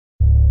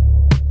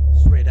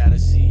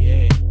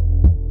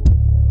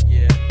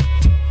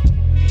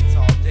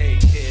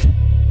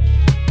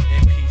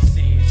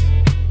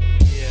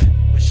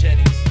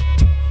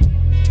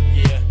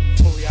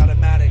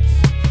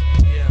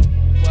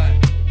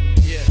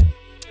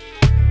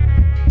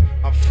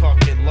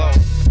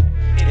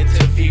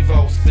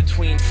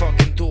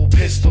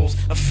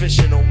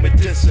Artificial,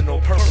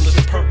 medicinal,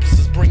 purplish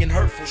purposes, bringing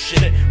hurtful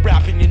shit.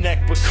 Wrapping your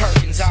neck with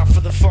curtains, out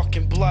for the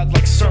fucking blood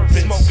like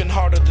serpents. Smoking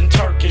harder than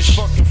Turkish,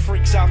 fucking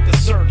freaks out the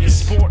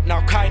circus. Sporting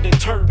Al-Qaeda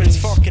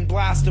turbans, fucking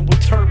blasting with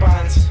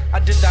turbines. I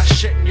did that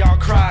shit and y'all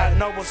cried,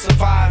 no one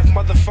survived.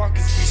 Motherfuckers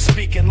be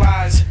speaking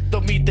lies, they'll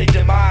meet their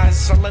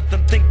demise. I let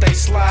them think they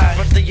slide,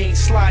 but they ain't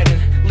sliding.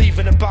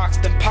 Leaving a box,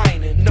 then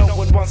pining. No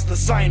one wants to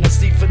sign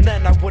us, even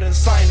then I wouldn't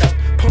sign up.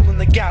 Pulling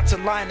the gats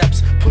in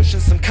lineups, pushing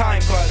some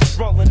kind buds.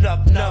 Rolling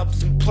up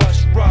nubs and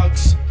plush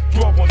rugs.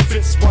 Throwing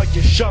fists while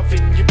you're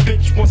shoving. Your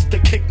bitch wants to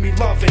kick me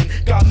loving.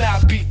 Got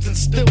mad beats and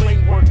still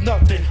ain't worth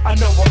nothing. I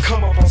know I'll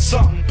come up on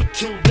something, but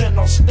till then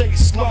I'll stay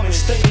slumming.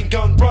 Staying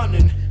gun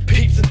running.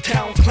 Peeps in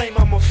town claim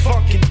I'm a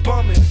fucking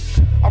bummin'.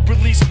 I'll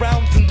release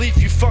rounds and leave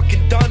you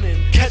fucking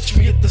dunning. Catch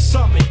me at the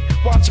summit,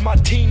 watching my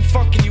team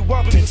fucking you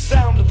up in the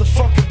sound of the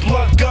fucking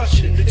blood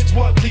gushing. It's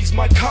what leaves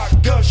my cock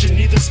gushing,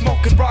 either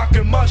smoking rock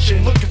or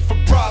mushing. Looking for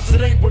bras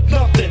that ain't worth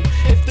nothing.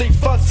 If they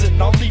fussin',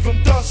 I'll leave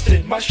them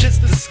dustin'. My shit's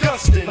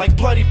disgusting, like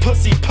bloody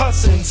pussy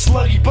pussin'.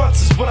 Slutty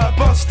butts is what I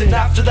bustin'.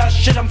 After that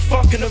shit I'm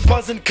fucking a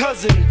buzzin'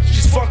 cousin.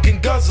 She's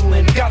fucking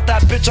guzzling. Got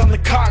that bitch on the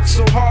cock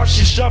so hard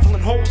she's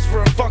shoveling holes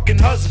for her fucking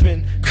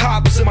husband.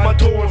 Cops at my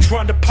door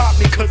trying to pop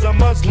me cause I'm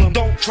Muslim.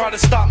 Don't try to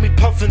stop me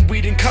puffin'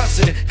 weed and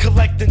cussin'.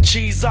 Collecting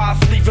cheese off,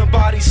 leaving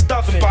bodies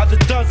stuffing by the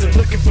dozen.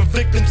 Looking for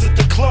victims at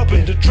the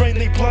clubbing to drain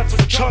they bloods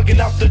for chugging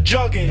out the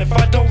jugging. If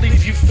I don't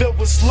leave you filled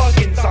with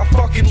sluggins, I'll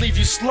fucking leave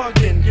you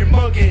slugging. You're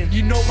mugging,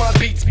 you know my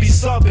beats be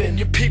subbing.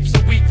 Your peeps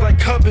are weak like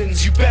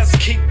cubbins, you best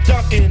keep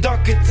ducking.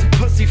 Duckets and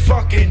pussy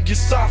fucking, you're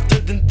softer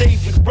than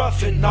David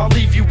Ruffin. I'll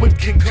leave you with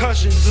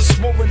concussions, a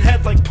swollen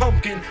head like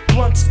pumpkin.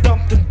 Blunt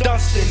stumped and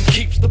dustin',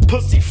 keeps the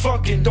pussy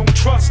fucking. Don't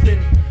trust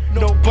in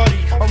nobody,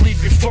 I'll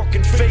leave your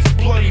fucking face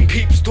bloody.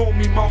 Peeps told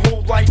me my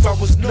whole life I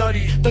was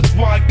nutty. That's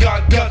why I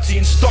got gutsy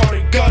and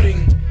started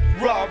gutting.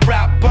 Raw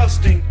rap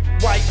busting,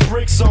 white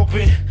bricks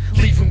open,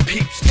 leaving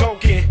peeps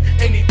choking.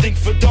 Anything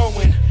for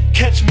doing,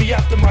 catch me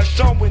after my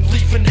showing,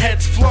 leaving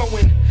heads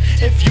flowing.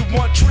 If you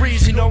want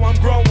trees, you know I'm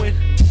growing.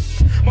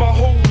 My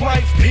whole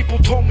life people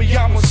told me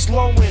I'm a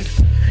slowin'.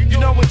 You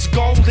know it's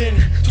golden,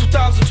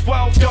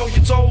 2012, yo,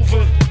 it's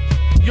over.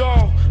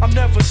 Yo, I'm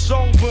never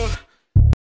sober.